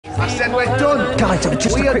said we're done. Guys,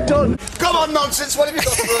 we are done. Come on, nonsense. What have you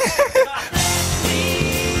got for us?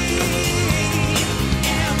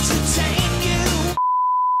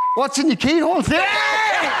 What's in your keyhole? Yeah!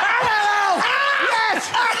 Hello!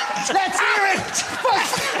 Yes! Let's hear it!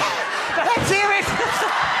 Let's hear it!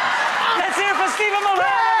 Let's hear it for Stephen Mulhern!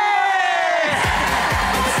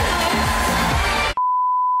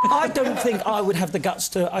 I don't think I would have the guts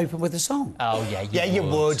to open with a song. Oh, yeah, you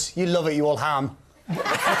would. You love it, you all ham.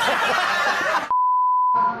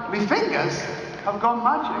 My fingers have gone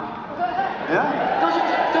magic. Yeah?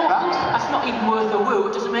 That's not even worth a woo.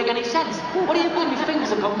 It doesn't make any sense. What do you mean? My fingers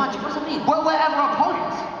have gone magic. What does that mean? Well, wherever I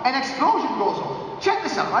point, an explosion goes off. Check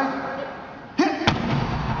this out, right? Here.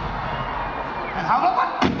 And how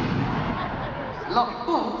about that? Look.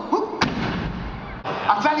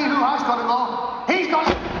 I'll tell you who has got it, though. He's got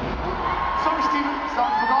it. Sorry, Stephen.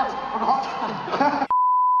 Sorry, forgot.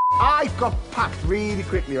 I got packed really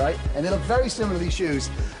quickly, right? And they look very similar to these shoes.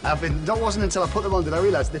 That wasn't until I put them on that I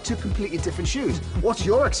realised they're two completely different shoes. What's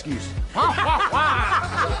your excuse? That's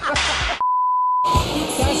right.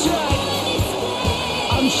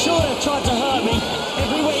 I'm sure they've tried to hurt me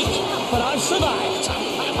every week, but I've survived.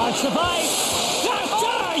 I've survived.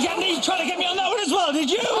 You tried to get me on that one as well,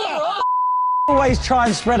 did you? Always try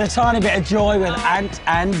and spread a tiny bit of joy with Ant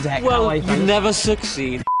and Dec. Well, you never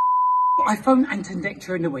succeed. I phoned Ant and Dec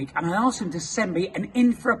during the week and I asked him to send me an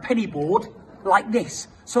in for a penny board like this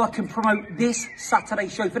so I can promote this Saturday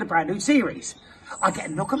show for the brand new series. I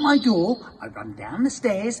get a knock at my door, I run down the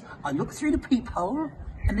stairs, I look through the peephole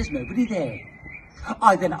and there's nobody there.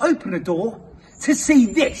 I then open the door to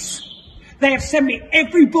see this. They have sent me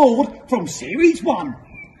every board from series 1.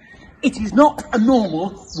 It is not a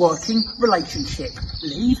normal working relationship.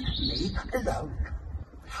 Leave me alone.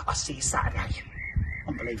 I'll see you Saturday.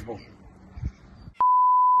 Unbelievable.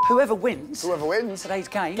 Whoever wins today's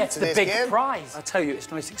game gets the big prize. I tell you, it's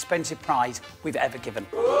the most expensive prize we've ever given.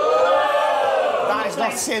 That is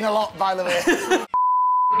not saying a lot, by the way.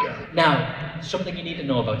 Now, something you need to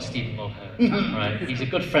know about Stephen Mulhern, right? He's a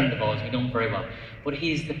good friend of ours, we know him very well. But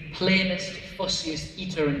he's the plainest, fussiest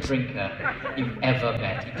eater and drinker you've ever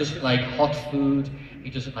met. He doesn't like hot food, he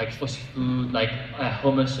doesn't like fussy food, like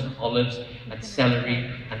hummus and olives and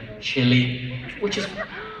celery and chilli, which is,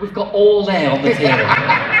 we've got all there on the table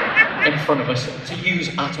in front of us to use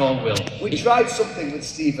at our will. We tried something with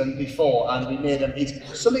Stephen before and we made him eat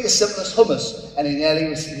something as simple as hummus and he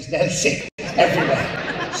was nearly sick everywhere.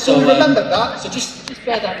 So we remembered that. So just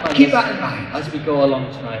bear that in mind. Keep that in mind. As we go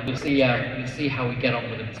along tonight, we'll see how we get on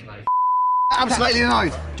with him tonight. I'm slightly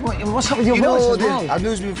annoyed. What's up with your voice as well? I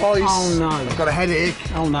lose my voice. Oh no. I've got a headache.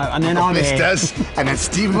 Oh no, and then I'm here. Does, and then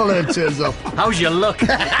Stephen Mulhern turns up. How's your look? And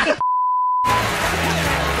they've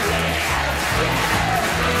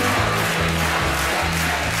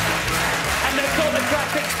got the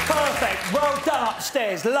graphics perfect. Well done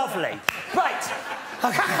upstairs, lovely. Right.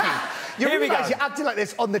 Okay. You realise you're acting like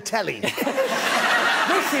this on the telly.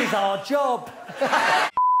 This is our job.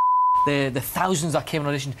 The thousands that came on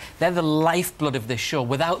audition, they're the lifeblood of this show.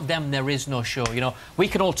 Without them, there is no show, you know. We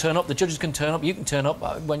can all turn up, the judges can turn up, you can turn up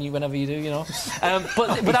whenever you do, you know.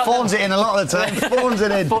 But without phones it in a lot of the time, phones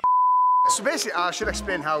it in. So basically, I should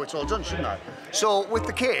explain how it's all done, shouldn't I? So, with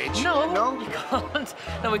the cage... No, you can't.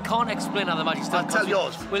 No, we can't explain how the magic's done. I'll tell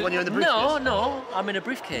yours, when you're in the briefcase. No, I'm in a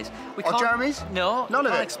briefcase. We can't, Jeremy's? No, none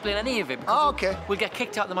of it? Can't explain any of it. Oh, OK. We'll get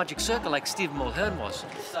kicked out of the magic circle like Stephen Mulhern was.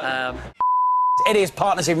 It is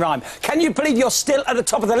Partners in Rhyme. Can you believe you're still at the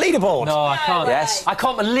top of the leaderboard? No, I can't. Yes. I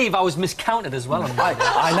can't believe I was miscounted as well.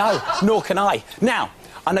 I know, nor can I. Now,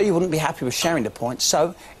 I know you wouldn't be happy with sharing the points,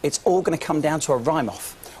 so it's all going to come down to a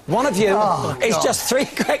rhyme-off. One of you is just 3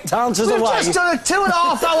 correct answers away. We've just done a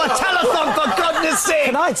 2.5-hour telethon, for goodness sake!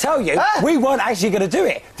 Can I tell you, we weren't actually going to do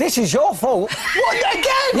it. This is your fault. What,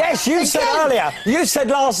 again? Yes, you said earlier. You said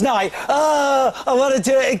last night, I want to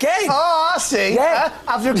do it again. Oh, I see. Yeah.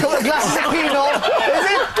 After a couple of glasses of Pinot, is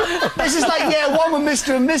it? This is like year 1 with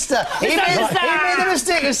Mr. and Mr. He made the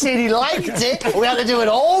mistake of saying he liked it. We had to do it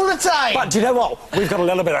all the time. But do you know what? We've got a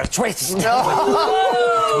little bit of a twist.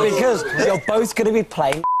 No. Because you're both going to be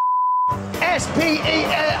playing... S-P-E-R-E.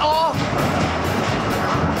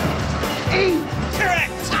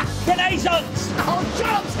 Correct! Renaissance! Oh, shut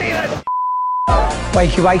up, Stephen!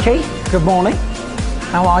 Wakey, wakey. Good morning.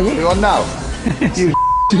 How are you? You on now? You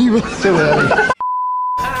too early.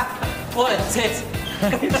 What a tit.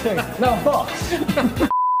 No, boss.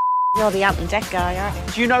 You're the Ant and Dec guy, aren't you?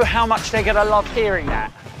 Do you know how much they're going to love hearing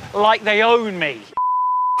that? Like they own me.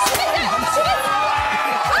 What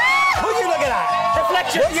are you looking at?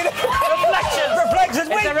 Reflections! Reflections!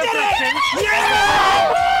 We did it!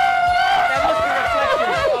 Yeah! There must be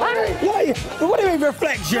reflections. What do you mean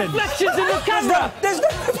reflection? Reflections in the camera! There's no...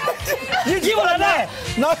 You want that?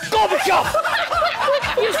 No. Gorbachev!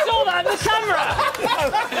 You saw that in the camera!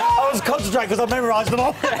 I was concentrating because I memorised them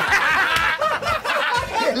all.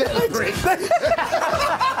 Little prick.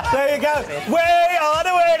 There you go. We are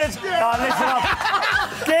the winners. Oh, listen up.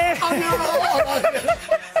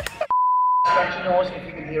 Scratch your nose if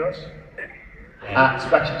you can hear us.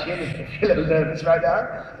 Scratch your chin if you're a little nervous right now.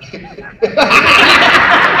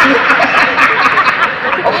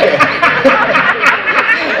 Okay.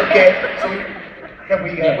 Okay. So we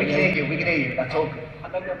can hear you. We can hear you. That's all good. I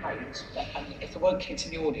know your mates, and if the word kid's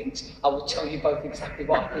in the audience, I will tell you both exactly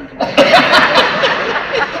what I think about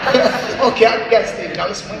Okay, I get Stephen. Now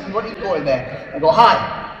listen, we want you to go in there and go, hi,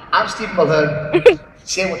 I'm Stephen Mulhern.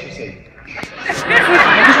 Say what you see. Just go in and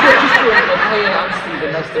hey, I'm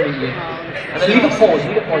Stephen, nice to meet you. And then leave a pause,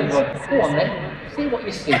 go on then, see what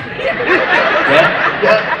you see. Yeah?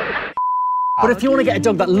 But if you want to get a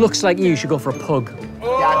dog that looks like you should go for a pug.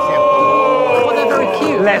 Oh, they're very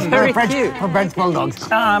cute. Let's very French, cute. French bulldogs.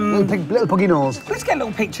 Little puggy nose. Let's get a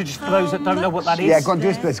little picture just for those that don't know what that is. Yeah, go on, do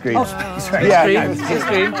a split screen. Oh, split screen. Yeah, Split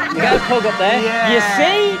screen. You got a pug up there. Yeah. You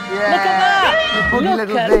see? Yeah. Look at that. Puggy Look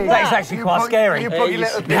little at thing. that. That's actually quite scary. You puggy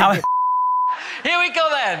little thing. Now, Here we go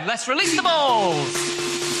then. Let's release the balls.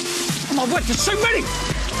 oh my word, there's so many.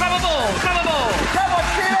 Grab a ball. Grab a ball. Come on,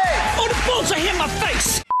 Jimmy! Oh, the balls are hitting my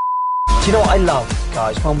face. Do you know what I love,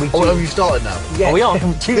 guys, when we do... Oh, have you started now? Yeah. Are we on? Do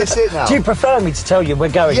you, That's it now. do you prefer me to tell you we're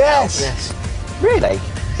going Yes. now? Yes. Really?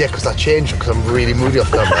 Yeah, because I changed because I'm really moody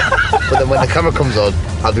off camera. But then when the camera comes on,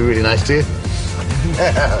 I'll be really nice to you.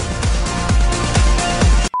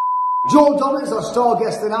 Joel Dobbins, our star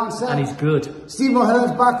guest announcer. And he's good. Steve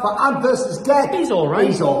Mulhern's back for Ant vs. Deck. He's all right.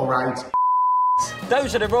 He's all right.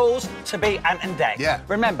 Those are the rules to beat Ant and Deck. Yeah.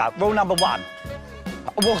 Remember, rule number 1.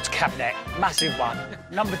 A water cabinet, massive one.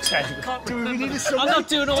 Number 2. Do we need a summary? I'm not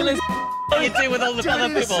doing all this you do with all the Do we other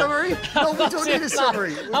need a people. summary? No, we don't need a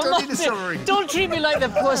summary. We don't need a summary. Don't treat me like the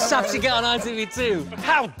poor saps you get on ITV2.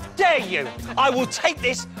 How dare you? I will take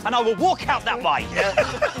this and I will walk out that way.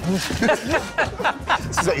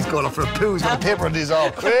 This is like he's going off for a poo. He's got a paper under his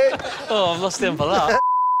arm. Great. Oh, I've lost him for that.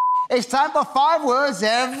 It's time for 5 words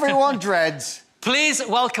everyone dreads. Please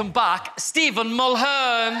welcome back Stephen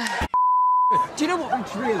Mulhern. Do you know what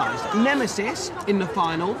I've realised? Nemesis in the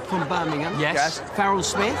final from Birmingham. Yes. Farrell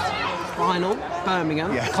Smith, final,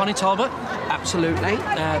 Birmingham. Yeah. Connie Talbot, Absolutely.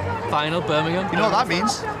 final, Birmingham. You know what that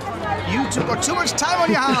means? You two got too much time on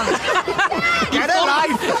your hands. Get a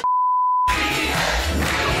life.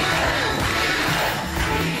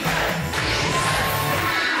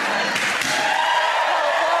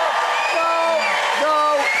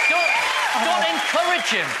 Don't encourage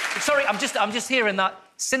him. Sorry, I'm just hearing that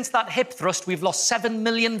since that hip thrust, we've lost 7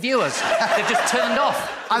 million viewers. They've just turned off.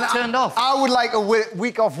 Turned off. I would like a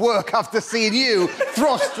week off work after seeing you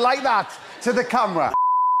thrust like that to the camera.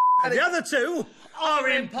 And the other 2 are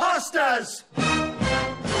imposters. Beautiful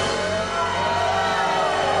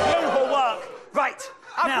work. Right.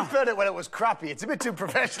 I now, preferred it when it was crappy. It's a bit too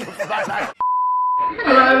professional for my life.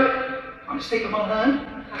 Hello, I'm Stephen Mulhern.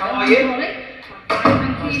 How are you?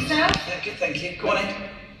 Thank you, yourself. Yeah, good, thank you. Go on in.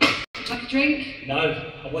 Like a drink? No,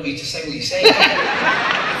 I want you to say what you say. See what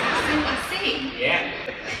I see. Yeah.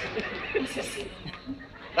 What's a C?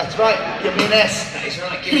 That's right. Give me an S. That is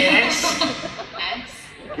right. Give me an S. S.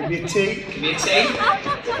 Give me a T. Give me a T. A.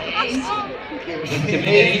 Give me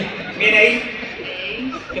an E. Give me an A.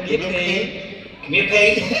 Give me a P. Give me a P.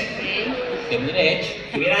 Give me an H.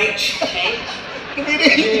 Give me an H. Give me an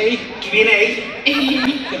E. Give me an A. Give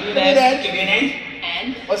me an N. Give me an N.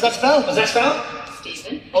 N. What's that spell? What's that spell?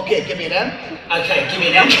 Stephen. Okay, give me an M. Okay, give me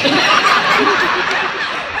an M.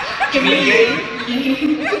 Give me an U.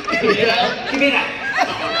 Give me an L. Give me an L.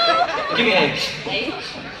 Give me an H. H.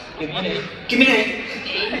 Give me an E. Give me an A.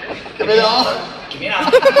 E. Give me an R. Give me an R.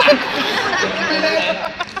 Give me an N.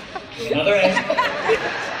 Give me another N.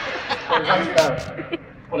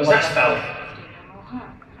 What does that spell?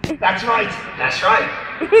 That's right. That's right.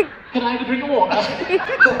 Can I have a drink of water?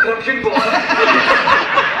 Cool, can I have a drink of water?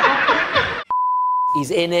 He's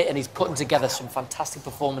in it and he's putting together some fantastic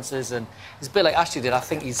performances, and it's a bit like Ashley did. I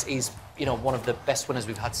think he's you know, one of the best winners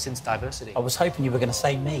we've had since Diversity. I was hoping you were going to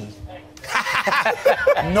say me.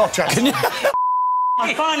 Not just.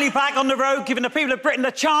 I'm finally back on the road, giving the people of Britain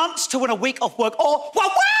a chance to win a week off work, or wow,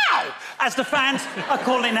 wow, as the fans are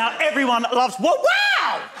calling out. Everyone loves wow,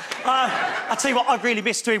 wow. I tell you what, I've really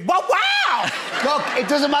missed doing wow, wow. Look, it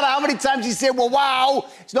doesn't matter how many times you say, well, wow,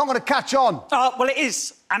 it's not going to catch on. Well, it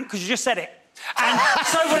is, and because you just said it. And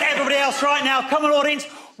so will everybody else right now. Come on, audience,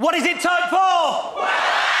 what is it time for? Wow!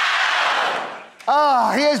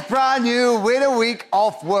 Ah, here's brand new. Win a week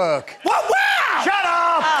off work. What? Wow! Shut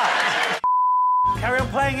up! Carry on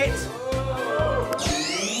playing it.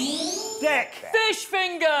 Deck. Fish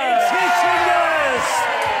fingers! Fish fingers!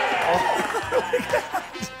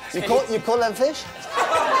 You call them fish?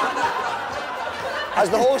 As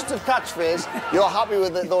the host of Catchphrase, you're happy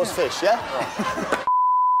with those fish, yeah?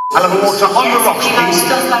 I'll have a water on the rocks, please.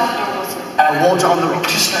 Water on the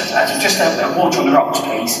rocks. Just water on the rocks,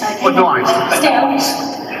 please. But no ice. Stay on ice.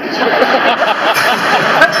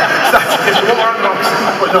 Just water on the rocks,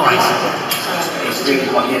 but no ice. It's really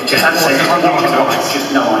hot, yeah. Just water on the rocks,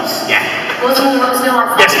 just no ice. Yeah. Water on the rocks, no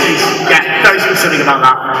ice. Yes, please. Yeah, very specific about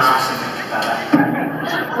that.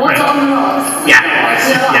 Water on the rocks. Yeah.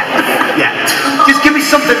 Yeah. Just give me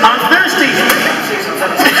something, man. I'm thirsty.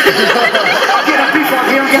 Get a beef one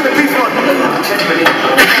here, get a beef one.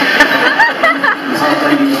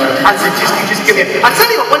 I said, just give me it. I tell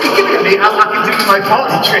you what, when you give it to me, I can do my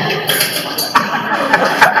party trick.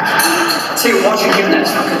 See, once you give that,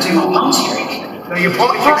 it's not going to do my party trick. No, your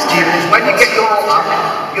party trick, Stephen, is when you get your order,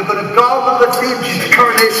 you're going to gargle the theme to the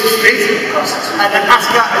Coronation Street and then ask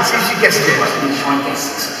her and see if she gets it. I'm going to try and guess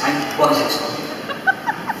this, okay? What is it?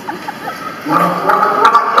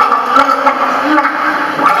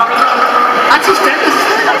 That's his step, that's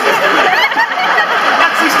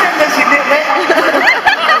his step, that's his nitwit.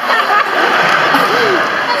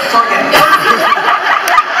 Try again.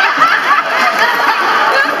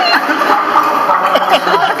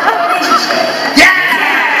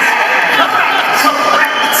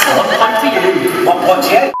 What's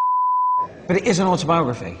it? But it is an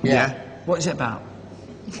autobiography. Yeah. What is it about?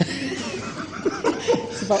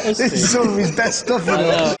 It's about us. This is some of his best stuff, you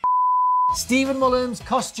know. Stephen Mulhern's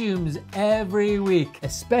costumes every week,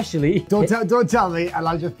 especially... Don't tell me, and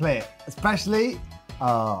I'll just play it. Especially...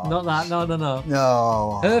 Oh. Not that, no.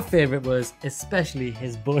 No. Her favourite was especially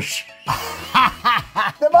his bush.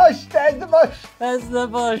 The bush, there's the bush. There's the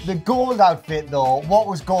bush. The gold outfit, though, what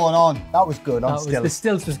was going on? That was good on stilts. The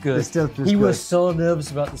stilts was good. The stilts was he good. was so nervous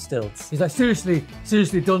about the stilts. He's like, seriously,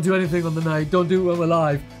 don't do anything on the night. Don't do it when we're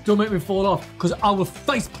live. Don't make me fall off, because I will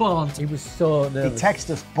face plant. He was so nervous. He texted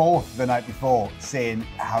us both the night before saying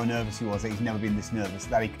how nervous he was, that he's never been this nervous,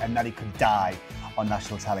 and that he could die on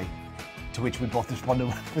national telly. To which we both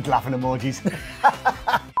responded with laughing emojis.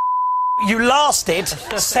 You lasted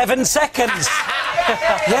 7 seconds.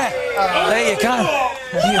 Yeah, there you go.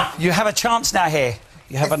 You have a chance now here.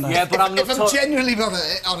 You have a... Yeah, but I'm not... If I'm genuinely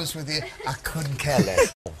honest with you, I couldn't care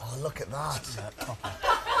less. Oh, look at that.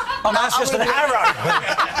 Oh, that's just an arrow.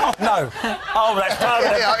 Oh, no. Oh, that's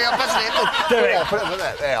perfect. Do it. Put it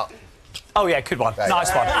there. There. Oh, yeah, good one.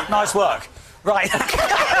 Nice one. Nice work. Right.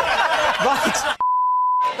 Right.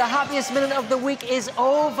 The happiest minute of the week is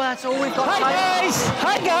over. That's all we've got time.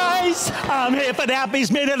 Hi guys! I'm here for the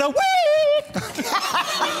happiest minute of the week!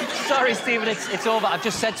 Sorry, Stephen, it's over. I've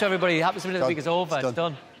just said to everybody, the happiest minute of the week is over. It's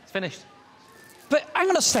done. It's finished. But hang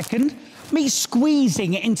on a second. Me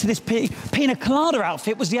squeezing it into this pina colada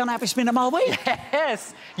outfit was the unhappiest minute of my week.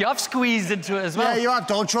 Yes, you have squeezed into it as well. Yeah, you have.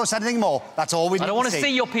 Don't show us anything more. That's all we need to see. I don't want to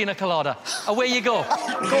see your pina colada. Away you go.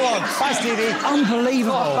 Go on. Bye, Stevie.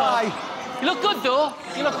 Unbelievable. Oh, bye. You look good, though.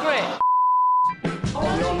 You look great. Are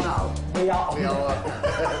we on now? We are. Are we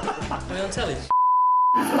on telly?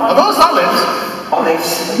 Are those olives? Olives.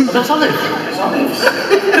 Are those olives? There's olives.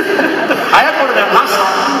 I had one of them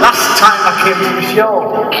last time I came to the show.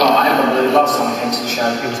 Oh, I had one of those last time I came to the show.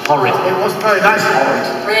 It was horrid. It was very nice.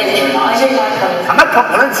 Horrid. Really? I do like olives. I might pop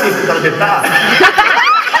one and see if we've got a bit better.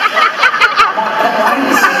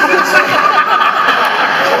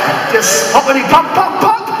 Just pop any pop.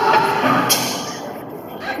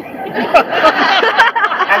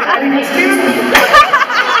 Anything, Stephen?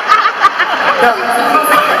 No.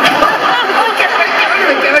 Get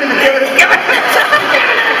rid of it.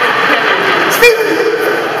 Stephen!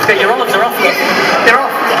 Okay, your olives are off yet. They're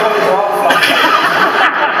off.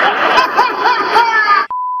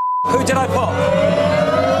 Who did I put?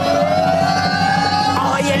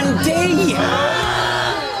 IMD!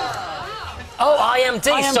 Oh, IMD,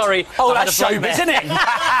 sorry. Oh, that's showbiz, isn't it?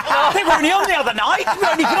 They were only on the other night. We've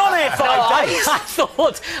only been on here 5 days.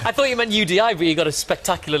 I thought you meant UDI, but you got it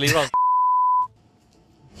spectacularly wrong.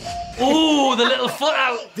 Ooh, the little foot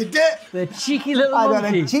out. Did it? The cheeky little The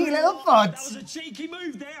monkey. cheeky little foot. That was a cheeky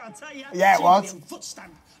move there, I tell you. Yeah, it was. Foot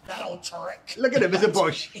stamp. That old trick. Look at him, there's a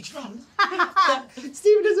bush. It's run.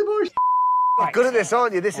 Stephen, there's a bush. You're good at this,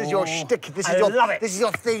 aren't you? This is your shtick. This is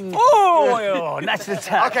your thing. Oh, that's the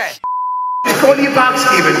tap. Okay. It's going to your bag,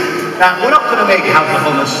 Stephen. We're not going to make you have the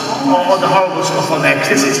hummus or the horrible stuff on there,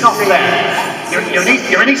 because it's not fair. You're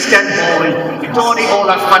an East End boy. You don't eat all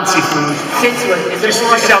that fancy food. Is it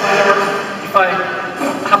all right if I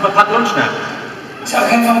have my packed lunch now? Is that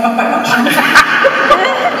okay if I have my packed lunch?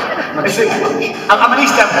 I'm an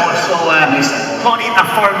East End boy, so can't eat that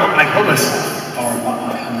foreign muck like hummus.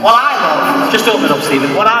 What I love, Just open it up,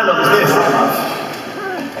 Stephen. what I love is this.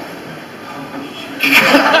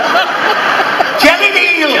 Jelly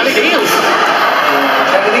eels! Jelly eels?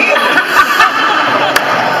 Jelly eels!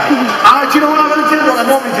 Do you know what I'm going to do? What I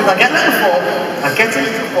normally do, I get a little fork, I get a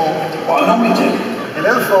little fork. What I normally do? A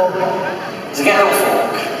little fork. To get a little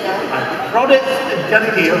fork. I prod it in jelly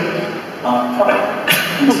eel. Prod it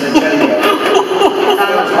into the jelly eel.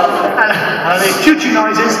 And I make choo-choo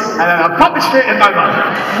noises, and then I pop it straight in my mouth.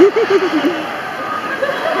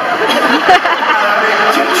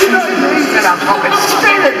 And I pop it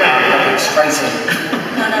straight in there. Straight in.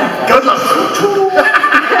 Good luck.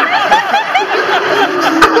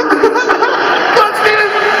 Good, Stephen.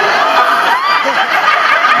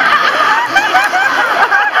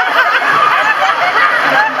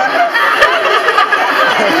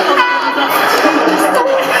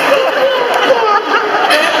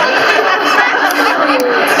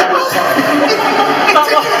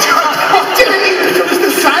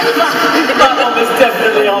 That one was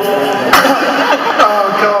definitely off. Oh,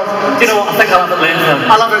 God. Do you know what? I think I'll have it later.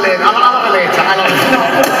 I'll have it later. I'll have it later. I'll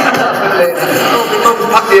have it later. Oh,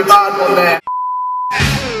 pack me a bad one there.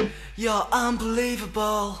 You're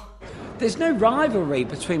unbelievable. There's no rivalry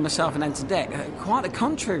between myself and Ant and Dec. Quite the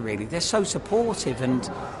contrary, really. They're so supportive, and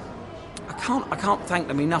I can't thank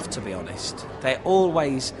them enough, to be honest. They're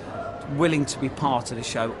always willing to be part of the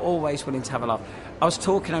show, always willing to have a laugh. I was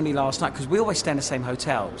talking only last night, because we always stay in the same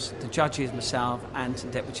hotels, the judges, myself, Ant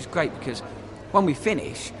and Dec, which is great, because when we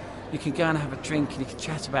finish, you can go and have a drink and you can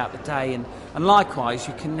chat about the day, and likewise,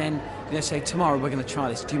 you can then say, tomorrow we're going to try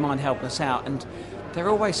this, do you mind helping us out? And they're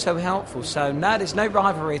always so helpful, so no, there's no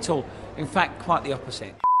rivalry at all. In fact, quite the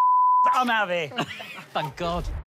opposite. I'm out of here. Thank God.